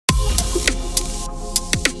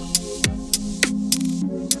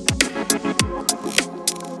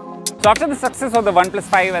So after the success of the OnePlus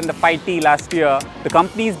 5 and the 5T last year, the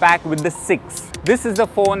company is back with the 6. This is the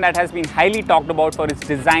phone that has been highly talked about for its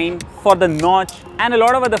design, for the notch, and a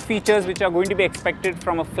lot of other features which are going to be expected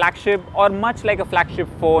from a flagship or much like a flagship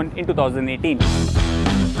phone in 2018.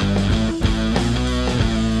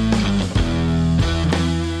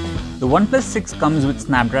 The OnePlus 6 comes with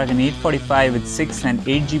Snapdragon 845 with 6 and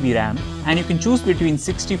 8 GB RAM, and you can choose between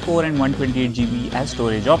 64 and 128 GB as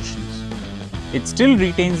storage options. It still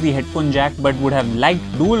retains the headphone jack but would have liked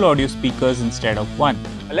dual audio speakers instead of one.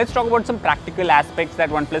 Let's talk about some practical aspects that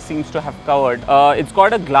OnePlus seems to have covered. It's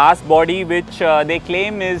got a glass body which they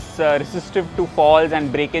claim is resistive to falls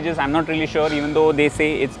and breakages. I'm not really sure, even though they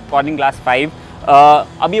say it's Corning Glass 5.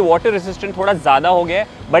 अब ये water resistant थोड़ा ज़्यादा हो गया,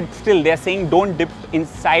 but still they are saying don't dip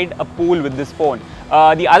inside a pool with this phone.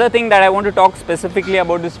 The other thing that I want to talk specifically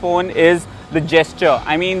about this phone is the gesture.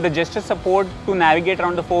 I mean, the gesture support to navigate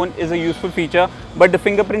around the phone is a useful feature, but the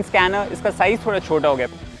fingerprint scanner, इसका size थोड़ा छोटा हो गया.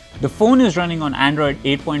 The phone is running on Android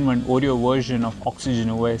 8.1 Oreo version of Oxygen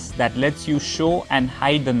OS that lets you show and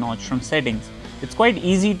hide the notch from settings. It's quite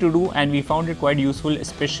easy to do, and we found it quite useful,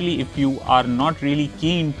 especially if you are not really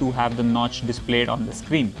keen to have the notch displayed on the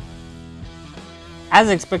screen. As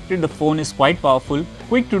expected, the phone is quite powerful,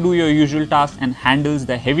 quick to do your usual tasks, and handles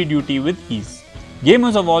the heavy duty with ease.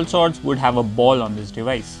 Gamers of all sorts would have a ball on this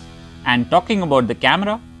device. And talking about the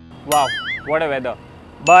camera, wow, what a weather.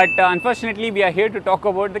 But unfortunately, we are here to talk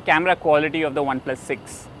about the camera quality of the OnePlus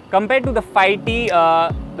 6. Compared to the 5T,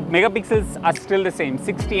 the megapixels are still the same,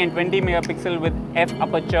 60 and 20 megapixel with f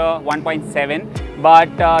aperture 1.7, but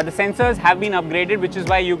the sensors have been upgraded, which is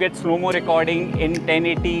why you get slow-mo recording in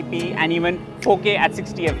 1080p and even 4K at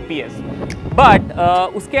 60 fps. But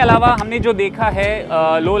उसके अलावा हमने जो देखा है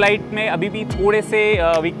low light में अभी भी थोड़े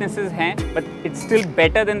से weaknesses हैं, but it's still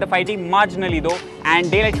better than the 5T marginally though,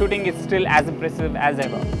 and daylight shooting is still as impressive as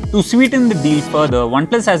ever. To sweeten the deal further,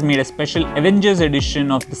 OnePlus has made a special Avengers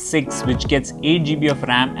edition of the 6 which gets 8 GB of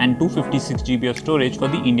RAM and 256 GB of storage for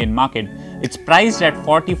the Indian market. It's priced at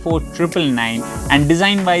 44,999, and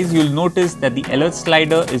design wise you'll notice that the alert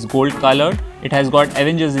slider is gold colored. It has got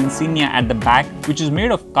Avengers insignia at the back, which is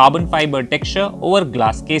made of carbon fiber texture over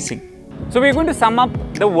glass casing. So we're going to sum up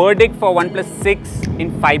the verdict for OnePlus 6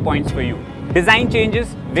 in 5 points for you. Design changes,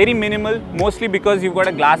 very minimal, mostly because you've got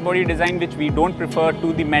a glass body design which we don't prefer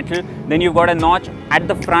to the metal. Then you've got a notch at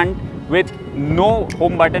the front with no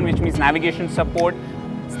home button, which means navigation support.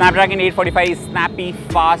 Snapdragon 845 is snappy,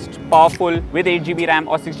 fast, powerful with 8 GB RAM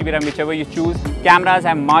or 6 GB RAM, whichever you choose. Cameras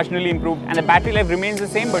have marginally improved and the battery life remains the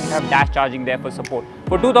same, but you have dash charging there for support.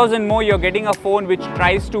 For 2000 more, you're getting a phone which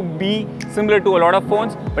tries to be similar to a lot of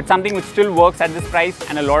phones, but something which still works at this price,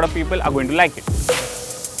 and a lot of people are going to like it.